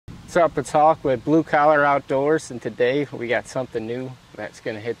What's up, it's Hawk with Blue Collar Outdoors, and today we got something new that's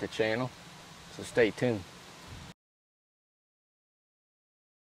going to hit the channel, so stay tuned.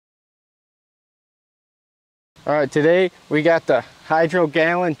 Alright, today we got the Hydro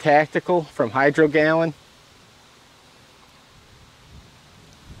Gallon Tactical from Hydro Gallon.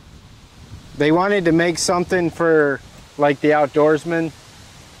 They wanted to make something for like the outdoorsmen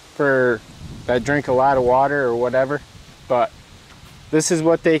for that drink a lot of water or whatever, but this is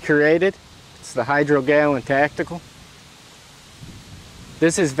what they created. It's the Hydro Gallon Tactical.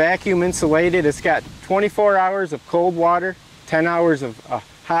 This is vacuum insulated. It's got 24 hours of cold water, 10 hours of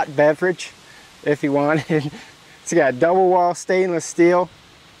hot beverage if you wanted. It's got double wall stainless steel.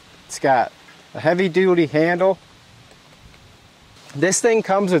 It's got a heavy duty handle. This thing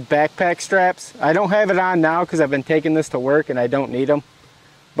comes with backpack straps. I don't have it on now because I've been taking this to work and I don't need them.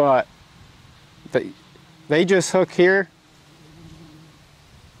 But they just hook here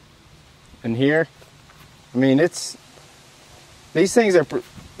and here. I mean, these things are,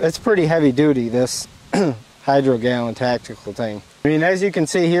 it's pretty heavy duty, this Hydro Gallon Tactical thing. I mean, as you can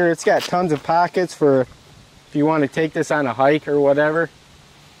see here, it's got tons of pockets for if you want to take this on a hike or whatever.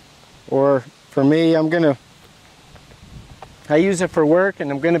 Or for me, I use it for work, and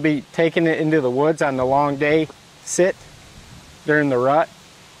I'm going to be taking it into the woods on the long day sit during the rut.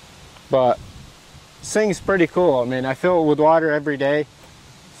 But this thing's pretty cool. I mean, I fill it with water every day.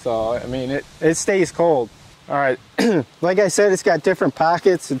 So, I mean, it stays cold. Alright, like I said, it's got different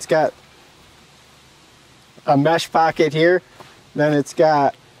pockets. It's got a mesh pocket here. Then it's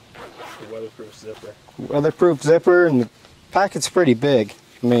got a weatherproof zipper. Weatherproof zipper, and the pocket's pretty big.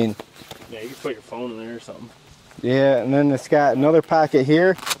 I mean, yeah, you can put your phone in there or something. Yeah, and then it's got another pocket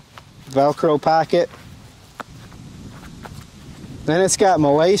here, Velcro pocket. Then it's got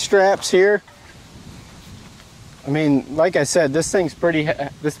Malay straps here. I mean, like I said, this thing's pretty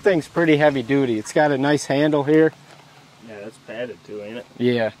heavy duty. It's got a nice handle here. Yeah, it's padded too, ain't it?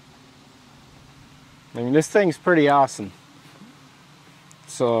 Yeah. I mean, this thing's pretty awesome.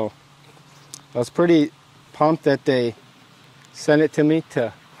 So, I was pretty pumped that they sent it to me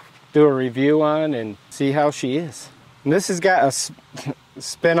to do a review on and see how she is. And this has got a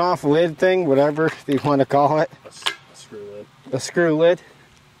spin-off lid thing, whatever you want to call it. A screw lid. A screw lid.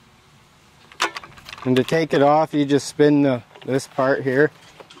 And to take it off, you just spin this part here.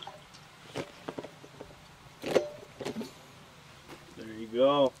 There you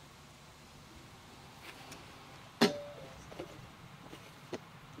go.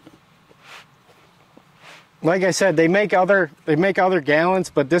 Like I said, they make other gallons,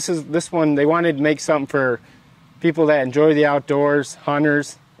 but this one they wanted to make something for people that enjoy the outdoors,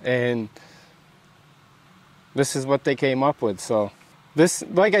 hunters, and this is what they came up with. So this,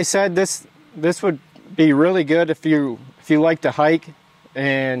 like I said, this would be really good if you like to hike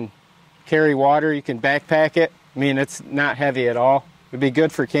and carry water. You can backpack it. I mean, it's not heavy at all. It'd be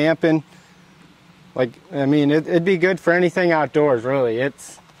good for camping. Like, I mean, it'd be good for anything outdoors, really.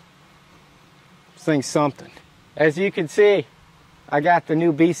 This thing's something. As you can see, I got the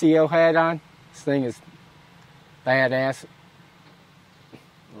new BCO hat on. This thing is badass.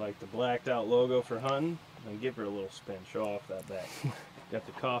 Like the blacked out logo for hunting, and give her a little spin. Show off that back. Got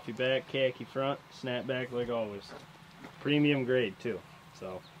the coffee back, khaki front, snapback like always. Premium grade too.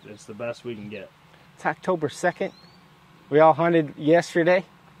 So it's the best we can get. It's October 2nd. We all hunted yesterday.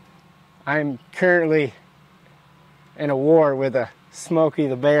 I'm currently in a war with a Smokey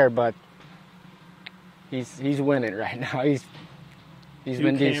the Bear, but he's winning right now. He's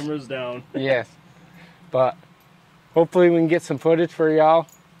been cameras down. Yes, but hopefully we can get some footage for y'all.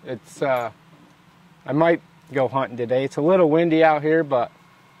 It's I might go hunting today. It's a little windy out here, but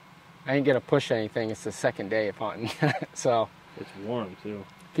I ain't gonna push anything. It's the second day of hunting. So it's warm too.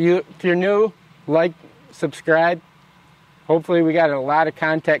 If you're new, like, subscribe. Hopefully we got a lot of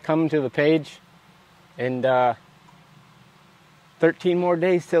content coming to the page, and 13 more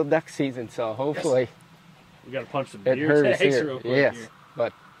days till duck season, so hopefully. Yes. We gotta punch some deer tags real quick. Yes, here.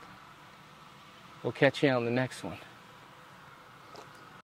 but we'll catch you on the next one.